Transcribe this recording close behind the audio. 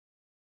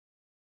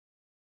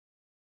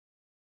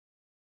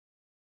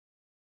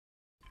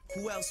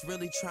Who else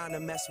really trying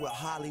to mess with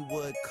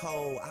Hollywood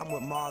Cole? I'm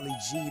with Marley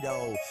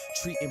Gito,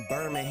 treating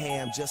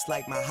Birmingham just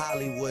like my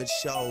Hollywood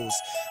shows.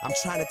 I'm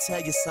trying to tell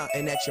you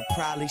something that you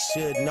probably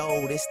should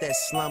know. This that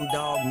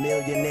Slumdog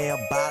Millionaire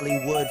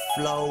Bollywood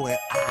flow, and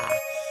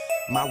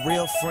my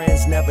real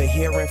friends never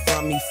hearing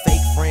from me.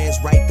 Fake friends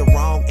write the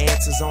wrong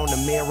answers on the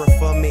mirror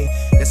for me.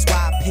 That's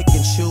why I pick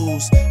and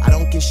choose. I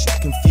don't get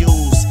shit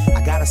confused.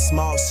 I got a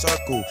small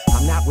circle.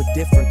 I'm not with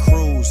different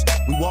crews.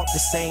 We walk the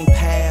same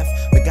path,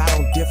 but got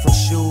on different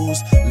shoes.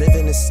 Live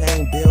in the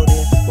same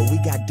building, but we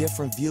got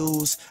different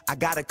views. I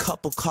got a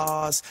couple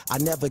cars I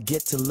never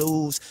get to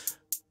lose.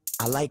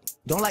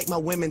 Don't like my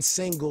women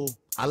single.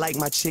 I like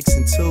my chicks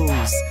in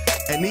twos.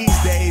 And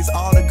these days,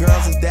 all the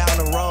girls is down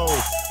the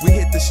road. We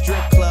hit the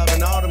strip club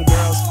and all them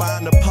girls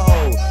find a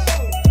pole.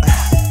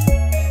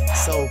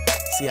 So,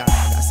 see, I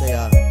say,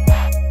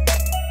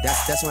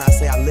 that's when I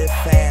say I live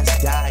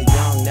fast, die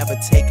young, never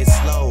take it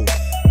slow.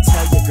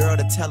 Tell your girl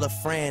to tell a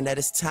friend that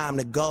it's time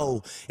to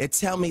go. And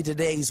tell me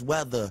today's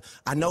weather.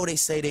 I know they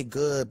say they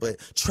good, but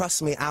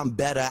trust me, I'm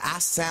better. I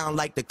sound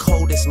like the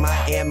coldest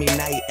Miami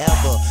night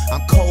ever.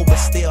 I'm cold but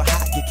still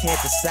hot, you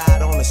can't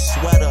decide on a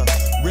sweater.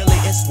 Really,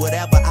 it's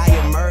whatever, I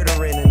am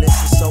murdering, and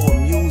this is so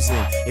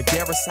amusing. If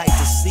they're a sight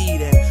to see,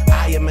 then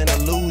I am an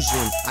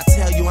illusion. I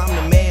tell you I'm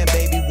the man,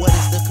 baby, what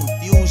is the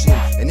confusion?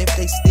 And if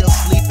they still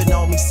sleeping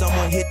on me,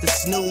 someone hit the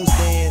snooze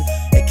then.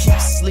 And keep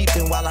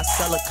sleeping while I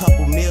sell a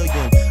couple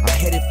million. I'm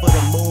headed for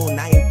the moon,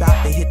 I ain't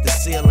about to hit the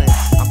ceiling.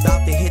 I'm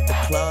about to hit the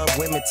club,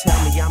 women tell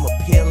me I'm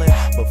appealing.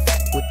 But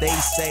f what they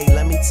say,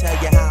 let me tell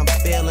you how I'm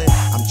feeling.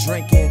 I'm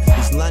drinking,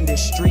 these London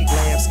street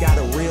lamps got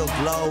a real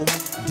glow.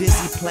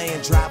 Dizzy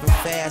playing, driving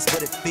fast,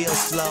 but it feels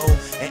slow.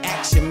 And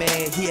Action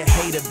Man, he a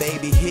hater,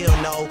 baby, he'll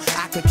know.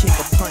 I could kick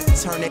a punt and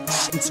turn that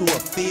shit into a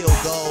field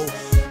goal.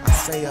 I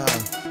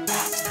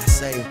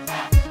say,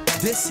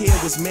 this here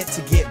was meant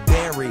to get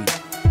buried.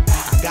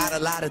 I got a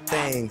lot of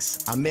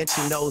things, I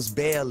mention those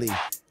barely.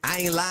 I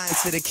ain't lying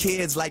to the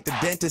kids like the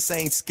dentist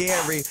ain't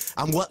scary.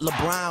 I'm what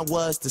LeBron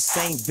was to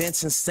St.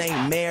 Vincent,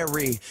 St.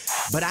 Mary.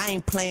 But I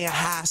ain't playing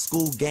high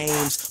school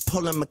games,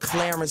 pulling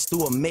McLarens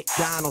through a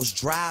McDonald's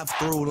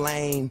drive-through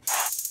lane.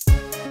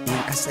 And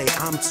I say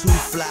I'm too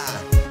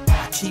fly,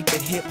 I keep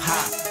it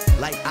hip-hop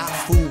like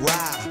Afu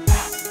Ra.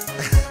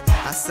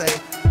 I say,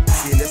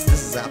 see this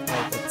is our point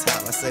at the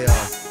top. I say,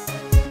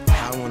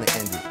 how I wanna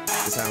end it.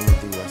 This how I'm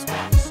gonna do us,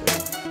 man. So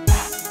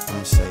I'm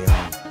gonna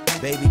say,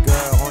 baby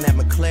girl on that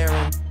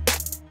McLaren,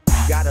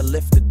 you gotta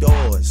lift the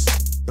doors.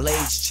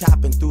 Blades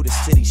chopping through the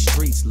city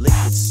streets,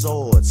 liquid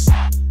swords.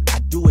 I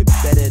do it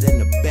better than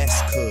the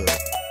best could.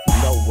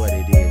 You know what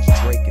it is,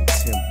 Drake and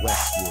Tim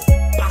Westwood.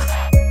 Bah!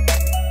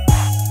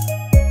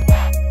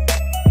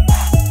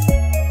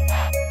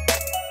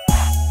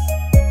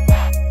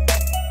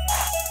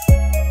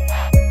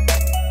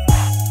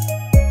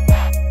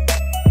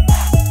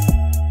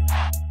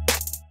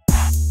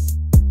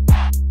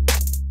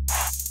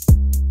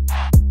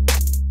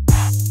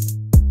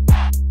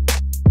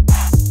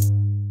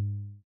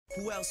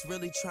 Who else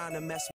really trying to mess with